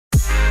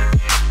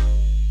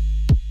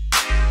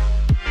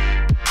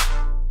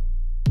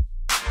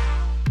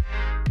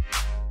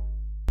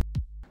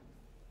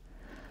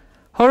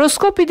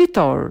Horoskopi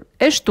Ditor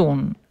e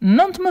Shtunë,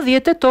 19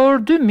 Tetor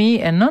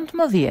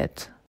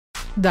 2019.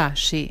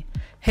 Dashi,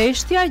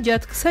 heshtja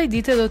gjatë kësaj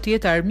dite do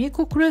t'jetë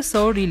armiku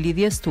kryesor i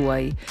lidhjes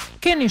tuaj.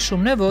 Keni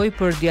shumë nevojë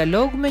për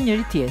dialog me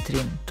njëri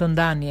tjetrin, të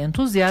ndani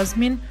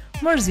entuziazmin,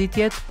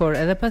 mërzitjet, por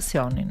edhe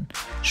pasionin.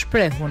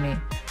 Shprehuni.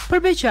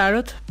 Për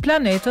beqarët,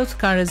 planetët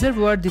kanë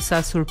rezervuar disa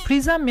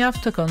surpriza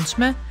mjaft të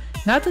këndshme,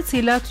 nga të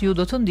cilat ju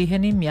do të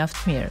ndiheni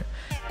mjaft mirë.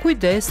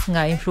 Kujdes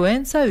nga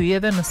influenca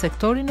yjeve në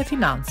sektorin e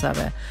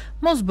financave.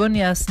 Mos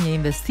bëni asnjë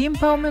investim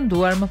pa u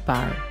menduar më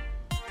parë.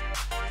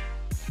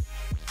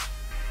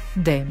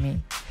 Demi.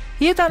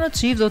 Jeta në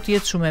çift do të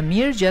jetë shumë e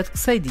mirë gjatë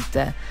kësaj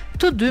dite.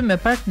 Të dy me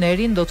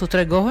partnerin do të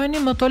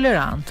tregoheni më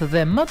tolerant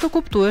dhe më të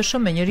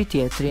kuptueshëm me njëri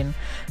tjetrin.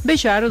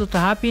 Beqarët do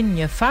të hapin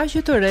një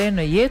faqe të re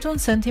në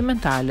jetën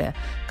sentimentale.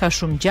 Ka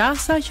shumë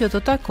gjasa që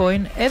të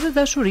takojnë edhe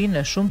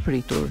dashurinë e shumë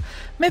pritur.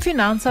 Me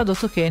financa do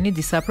të keni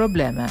disa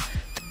probleme.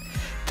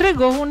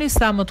 Tregohuni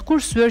sa më të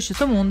kursyer që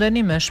të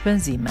mundeni me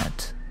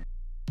shpenzimet.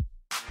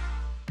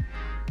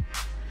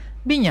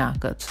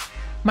 Binjakët.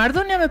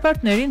 Marrëdhënia me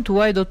partnerin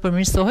tuaj do të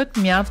përmirësohet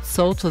mjaft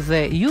sot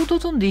dhe ju do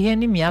të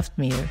ndiheni mjaft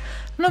mirë.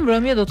 Në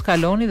mbrëmje do të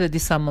kaloni dhe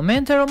disa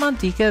momente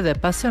romantike dhe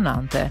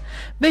pasionante.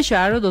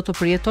 Beqarët do të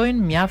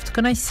përjetojnë mjaft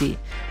kënaqësi.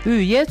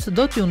 Yjet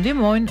do t'ju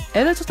ndihmojnë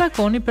edhe të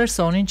takoni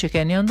personin që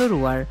keni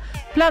ëndërruar.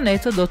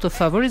 Planetët do të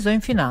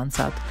favorizojnë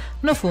financat.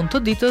 Në fund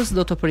të ditës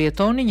do të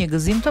përjetoni një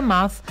gëzim të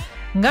madh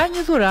nga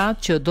një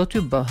dhuratë që do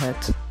t'ju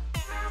bëhet.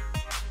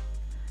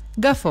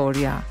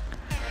 Gaforja.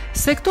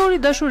 Sektori i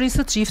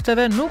dashurisë së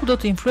çifteve nuk do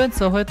të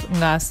influencohet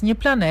nga asnjë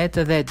planet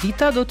dhe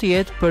dita do të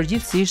jetë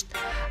përgjithsisht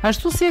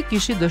ashtu si e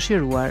kishit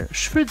dëshiruar.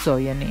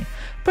 Shfrytëzojeni.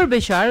 Për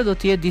beqarët do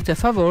të jetë ditë e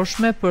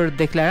favorshme për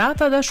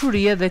deklarata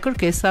dashurie dhe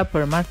kërkesa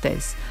për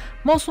martesë.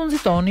 Mos u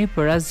nxitoni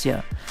për asgjë.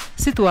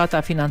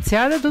 Situata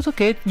financiare do të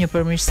ketë një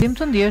përmirësim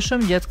të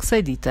ndjeshëm gjatë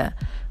kësaj dite,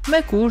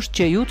 me kusht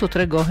që ju të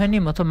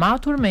tregoheni më të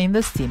matur me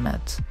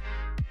investimet.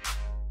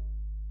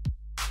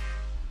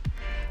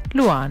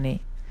 Luani.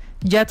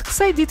 Gjatë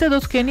kësaj dite do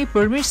të keni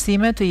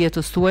përmirësime të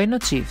jetës tuaj në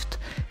çift.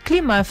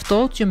 Klima e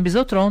ftohtë që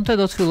mbizotronte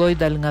do të fillojë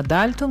dal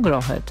ngadalë të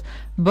ngrohet.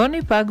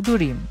 Bëni pak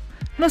durim.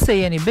 Nëse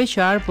jeni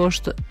beqar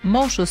poshtë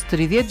moshës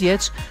 30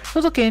 vjeç,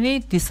 do të keni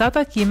disa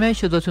takime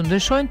që do t'ju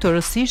ndryshojnë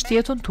tërësisht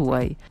jetën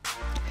tuaj.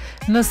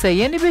 Nëse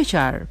jeni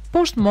beqar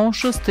poshtë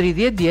moshës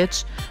 30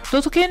 vjeç, do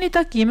të keni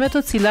takime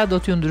të cilat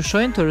do t'ju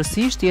ndryshojnë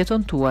tërësisht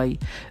jetën tuaj.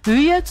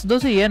 Yjet do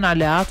të jenë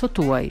aleatët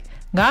tuaj.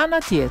 Nga ana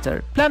tjetër,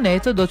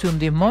 planetët do t'ju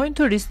ndihmojnë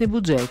të rrisni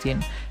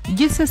buxhetin.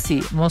 Gjithsesi,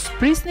 mos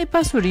prisni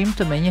pasurim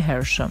të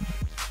menjëhershëm.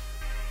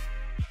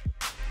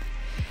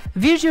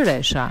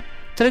 Virgjëresha.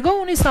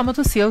 Tregohuni sa më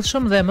të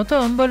sjellshëm dhe më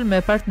të ëmbël me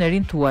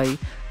partnerin tuaj.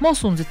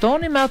 Mos u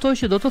nxitoni me ato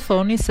që do të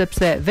thoni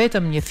sepse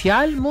vetëm një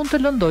fjalë mund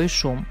të lëndojë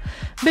shumë.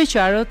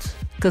 Beqarët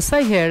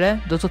kësaj here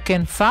do të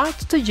kenë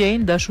fat të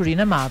gjejnë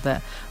dashurinë e madhe.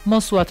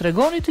 Mos u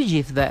tregoni të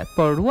gjithëve,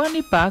 por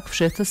ruani pak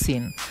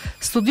fshehtësinë.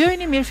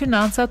 Studiojini mirë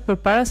financat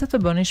përpara se të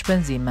bëni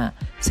shpenzime.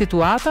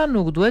 Situata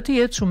nuk duhet të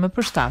jetë shumë e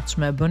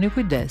përshtatshme, bëni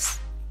kujdes.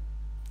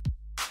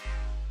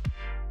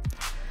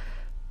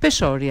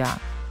 Peshorja.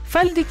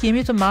 Fal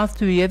ndikimit të madh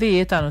të yjeve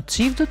jeta në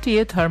çift do të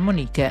jetë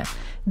harmonike.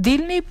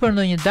 Dilni për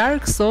ndonjë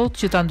darkë sot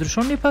që ta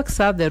ndryshoni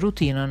paksa dhe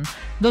rutinën.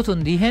 Do të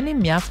ndiheni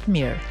mjaft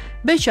mirë.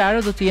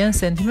 Beqarët do të jenë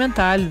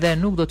sentimental dhe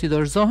nuk do t'i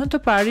dorëzohen të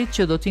parit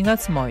që do t'i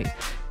ngacmoj.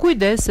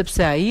 Kujdes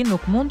sepse ai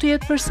nuk mund të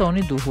jetë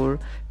personi duhur.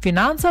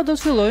 Financat do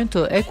të fillojnë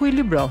të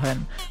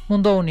ekuilibrohen.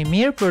 Mundohuni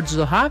mirë për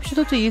çdo hap që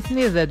do të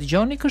jithni dhe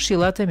dëgjoni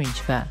këshillat e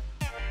miqve.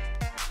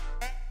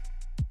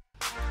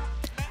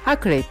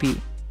 Akrepi.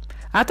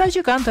 Ata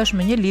që kanë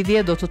tashmë një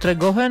lidhje do të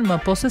tregohen më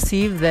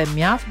posesiv dhe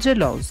mjaft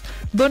xheloz.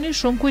 Bëni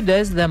shumë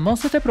kujdes dhe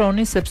mos e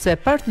teproni sepse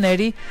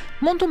partneri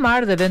mund të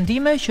marrë dhe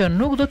vendime që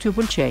nuk do t'ju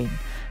pëlqejnë.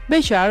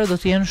 Beqarët do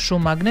të jenë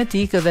shumë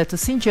magnetik dhe të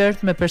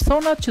sinqert me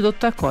personat që do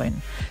të takojnë.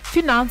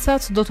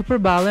 Financat do të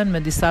përballen me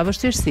disa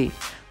vështirësi.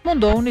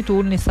 Mundohuni të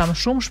ulni sa më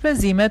shumë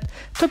shpenzimet,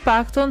 të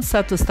paktën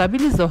sa të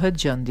stabilizohet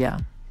gjendja.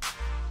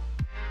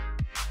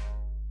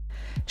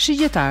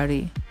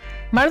 Shigjetari.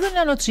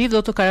 Marrëdhënia në çift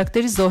do të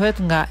karakterizohet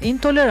nga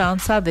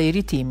intoleranca dhe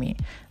irritimi.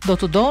 Do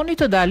të doni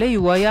të dalë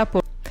juaja,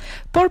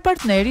 por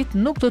partnerit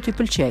nuk do t'i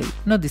pëlqej.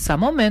 Në disa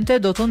momente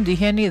do të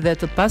ndiheni dhe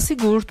të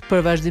pasigurt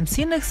për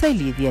vazhdimsinë e kësaj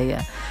lidhjeje.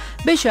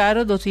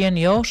 Beqarët do të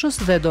jenë joshës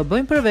dhe do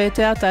bëjnë për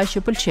vete ata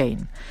që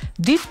pëlqejnë.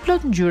 Ditë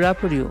plot ngjyra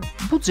për ju.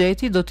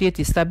 Buxheti do të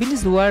jetë i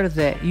stabilizuar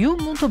dhe ju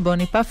mund të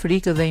bëni pa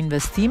frikë dhe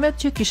investimet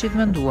që kishit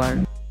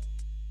menduar.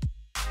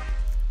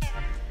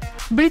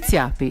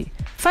 Britsjapi.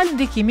 Fal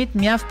ndikimit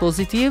mjaft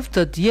pozitiv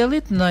të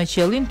diellit në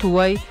qiellin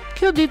tuaj,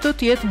 kjo ditë do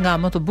të jetë nga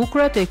më të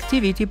bukurat e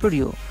këtij viti për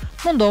ju.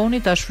 Mundohuni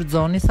ta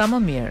shfrytëzoni sa më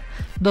mirë.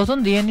 Do të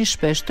ndiheni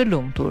shpesh të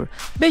lumtur.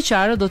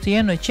 Beqarët do të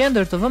jenë në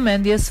qendër të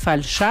vëmendjes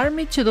fal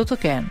sharmit që do të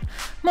kenë.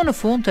 Më në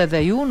fund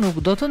edhe ju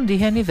nuk do të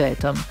ndiheni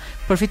vetëm.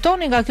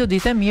 Përfitoni nga kjo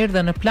ditë e mirë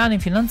dhe në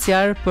planin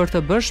financiar për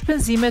të bërë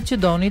shpenzimet që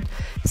donit,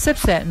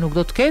 sepse nuk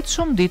do të ketë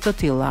shumë ditë të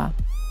tilla.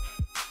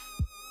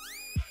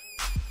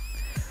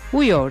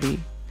 Ujori.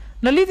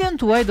 Në lidhjen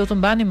tuaj do të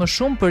mbani më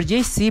shumë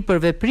përgjegjësi për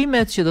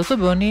veprimet që do të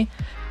bëni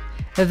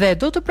dhe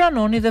do të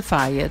pranoni dhe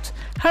fajet.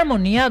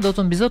 Harmonia do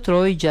të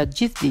mbizotrojë gjatë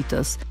gjithë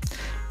ditës.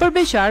 Për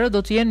beqarët do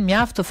të jenë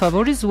mjaft të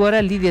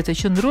favorizuara lidhjet e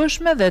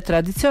qëndrueshme dhe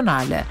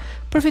tradicionale.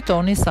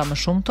 Përfitoni sa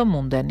më shumë të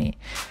mundeni.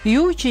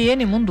 Ju që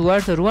jeni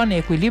munduar të ruani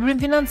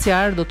ekuilibrin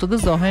financiar do të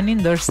gëzoheni,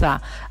 ndërsa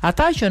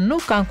ata që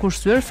nuk kanë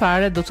kursuar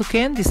fare do të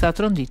kenë disa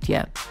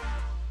tronditje.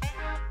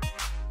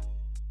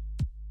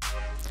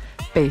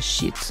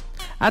 Peshqit.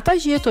 Ata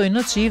që jetojnë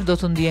në çift do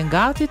të ndihen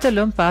gati të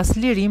lënë pas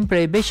lirim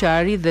prej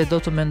beqari dhe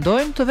do të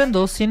mendojnë të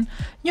vendosin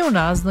një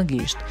unaz në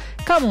gisht.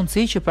 Ka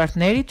mundësi që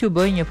partnerit ju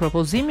bëjë një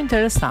propozim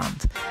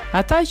interesant.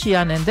 Ata që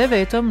janë ende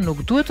vetëm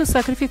nuk duhet të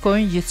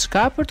sakrifikojnë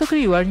gjithçka për të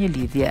krijuar një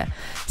lidhje.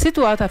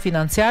 Situata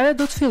financiare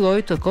do të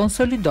fillojë të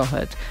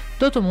konsolidohet.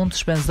 Do të mund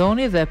të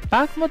shpenzoni dhe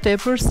pak më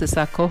tepër se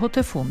sa kohët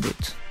e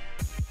fundit.